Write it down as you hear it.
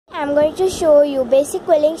I'm going to show you basic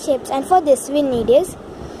quilling shapes, and for this we need is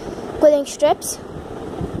quilling strips,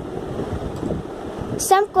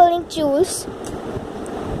 some quilling tools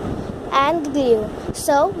and glue.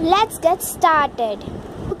 So let's get started.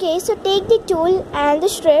 Okay, so take the tool and the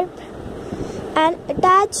strip and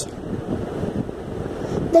attach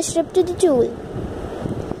the strip to the tool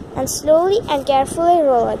and slowly and carefully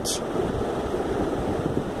roll it.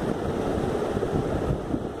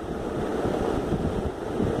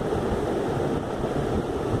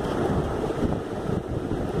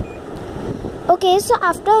 Okay, so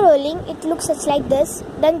after rolling it looks just like this.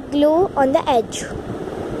 Then glue on the edge.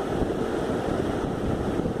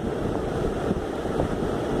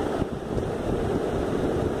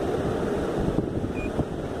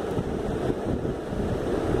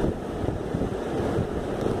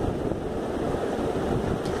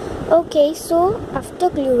 Okay, so after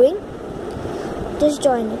gluing, just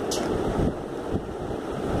join it.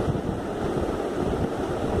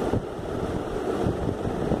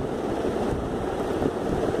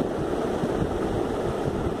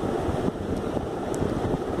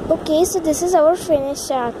 Okay, so this is our finished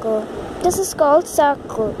circle. This is called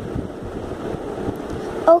circle.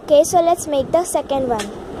 Okay, so let's make the second one.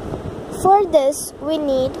 For this, we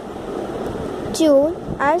need tool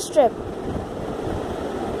and strip.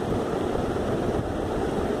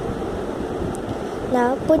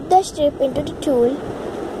 Now put the strip into the tool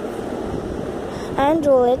and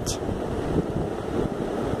roll it.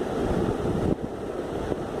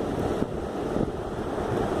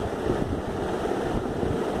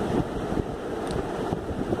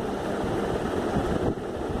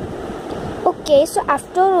 Okay, so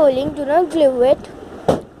after rolling, do not glue it.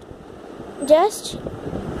 Just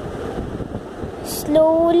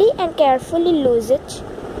slowly and carefully loose it.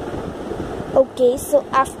 Okay, so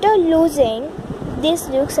after loosing, this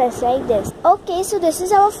looks as like this. Okay, so this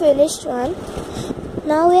is our finished one.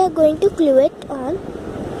 Now we are going to glue it on.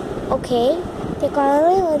 Okay, take on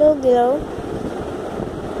a little glue.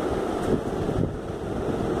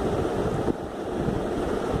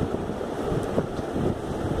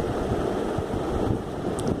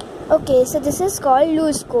 Okay, so this is called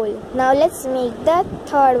loose coil. Now let's make the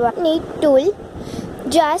third one. Need tool.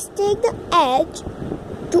 Just take the edge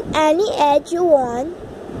to any edge you want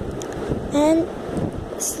and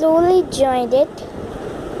slowly join it.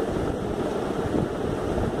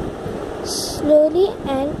 Slowly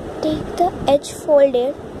and take the edge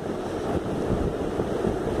folded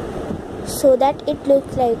so that it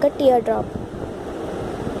looks like a teardrop.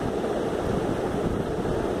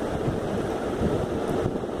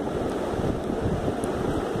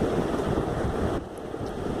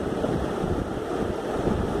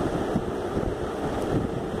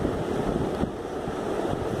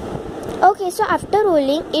 Okay, so after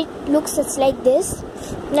rolling, it looks just like this.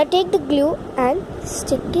 Now take the glue and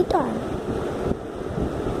stick it on.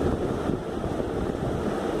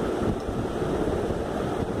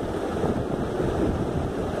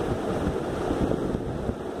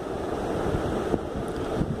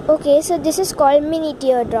 Okay, so this is called mini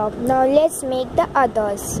teardrop. Now let's make the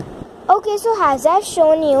others. Okay, so as I've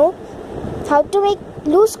shown you how to make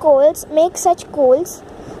loose coils, make such coils.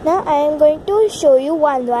 Now I am going to show you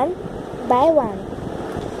one by one.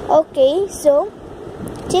 Okay, so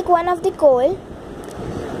take one of the coil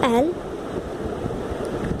and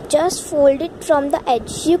just fold it from the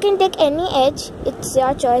edge. You can take any edge, it's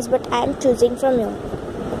your choice, but I am choosing from you.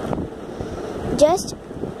 Just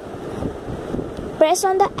press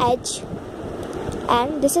on the edge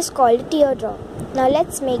and this is called teardrop. Now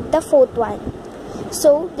let's make the fourth one.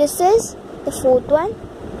 So this is the fourth one.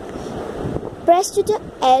 Press to the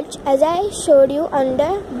edge as I showed you on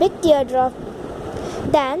the big teardrop.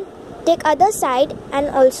 Then take other side and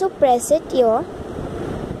also press it here.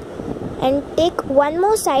 And take one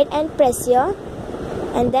more side and press here.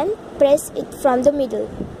 And then press it from the middle.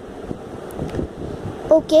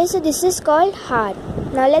 Okay, so this is called heart.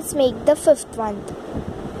 Now let's make the fifth one.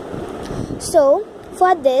 So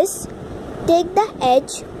for this, take the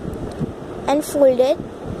edge and fold it.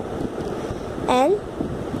 And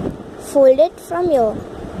fold it from here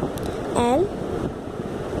and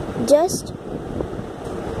just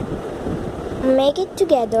make it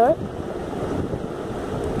together.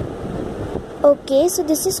 Okay, so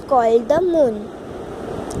this is called the moon,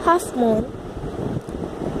 half moon.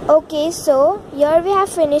 Okay, so here we have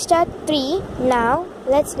finished our 3. Now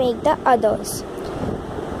let's make the others.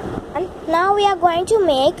 And now we are going to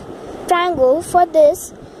make triangle. For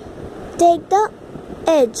this, take the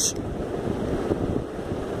edge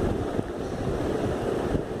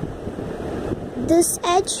this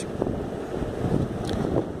edge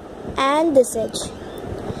and this edge.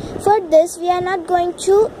 this we are not going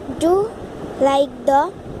to do like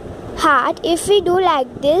the heart. If we do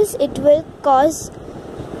like this, it will cause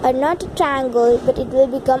not a triangle, but it will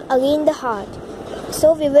become again the heart.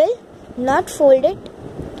 So we will not fold it,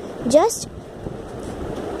 just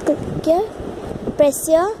here, press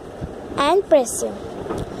here and press here.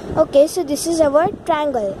 Okay, so this is our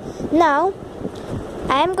triangle. Now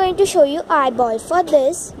I am going to show you eyeball. For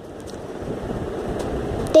this,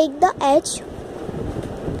 take the edge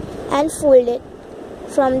and fold it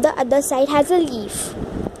from the other side as a leaf.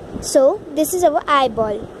 So this is our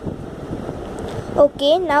eyeball.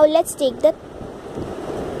 Okay, now let's take the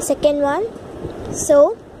second one.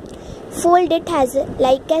 So fold it as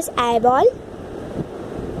eyeball,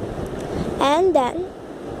 and then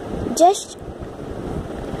just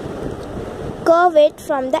curve it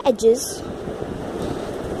from the edges.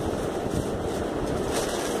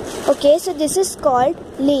 Okay, so this is called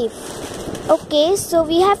leaf. Okay, so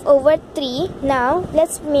we have over 3. Now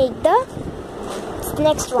let's make the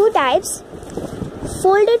next one. 2 types.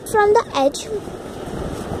 Fold it from the edge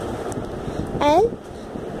and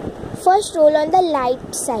first roll on the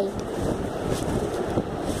light side.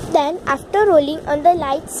 Then after rolling on the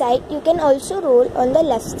light side, you can also roll on the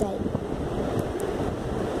left side.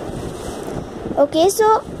 Okay,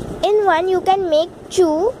 so in one you can make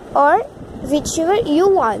 2 or whichever you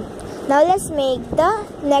want. Now let's make the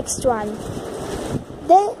next one.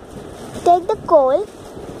 Then take the coal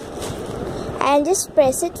and just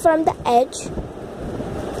press it from the edge.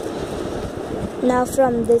 Now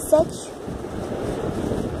from this edge.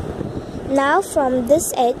 Now from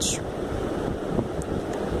this edge.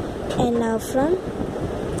 And now from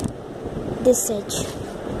this edge.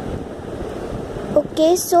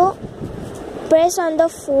 Okay, so press on the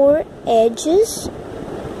 4 edges.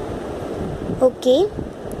 Okay,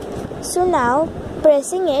 so now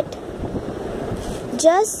pressing it,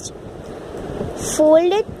 just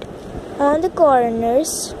fold it on the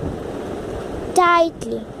corners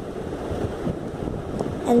tightly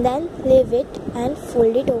and then leave it and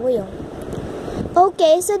fold it over here.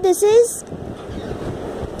 Okay, so this is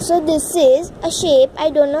a shape. I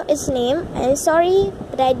don't know its name. I'm sorry,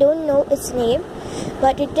 but I don't know its name,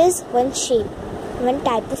 but it is one shape, one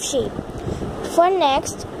type of shape. For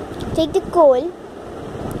next, take the coal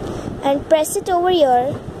and press it over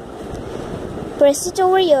here, press it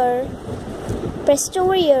over here, press it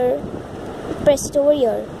over here, press it over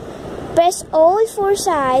here. Press all 4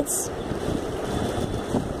 sides.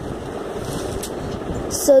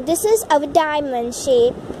 So this is our diamond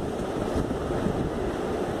shape.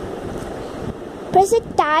 Press it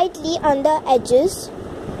tightly on the edges.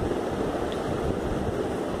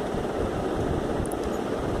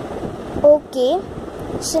 Okay,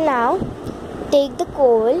 so now take the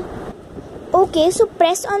coal. Okay, so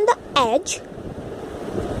press on the edge,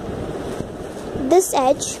 this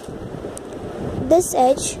edge, this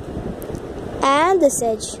edge, and this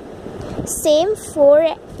edge. Same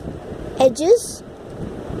 4 edges.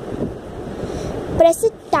 Press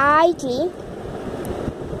it tightly.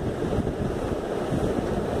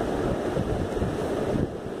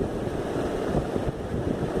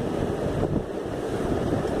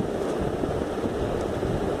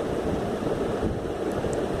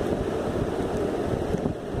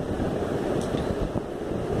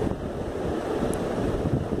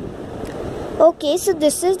 Okay, so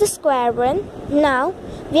this is the square one. Now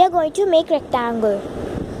we are going to make rectangle.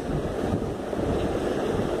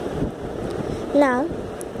 Now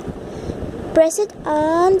press it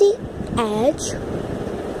on the edge.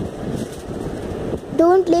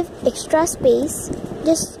 Don't leave extra space.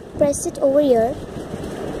 Just press it over here.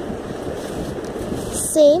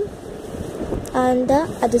 Same on the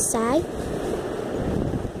other side.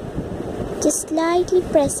 Just slightly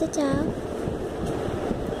press it out.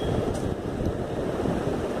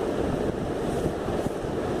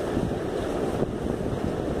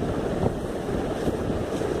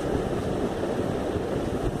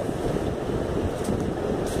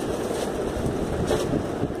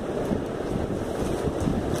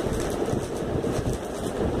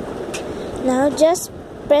 Now just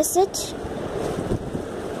press it.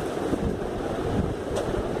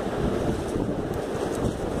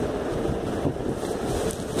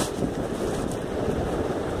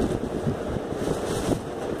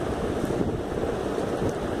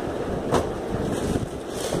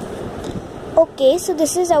 Okay, so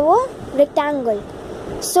this is our rectangle.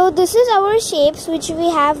 So this is our shapes which we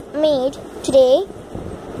have made today.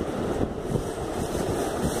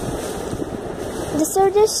 These are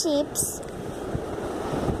the shapes.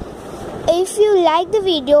 If you like the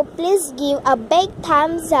video, please give a big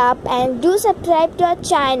thumbs up and do subscribe to our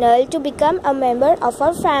channel to become a member of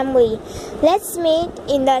our family. Let's meet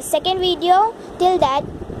in the second video. Till that,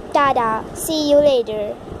 tada, see you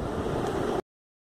later.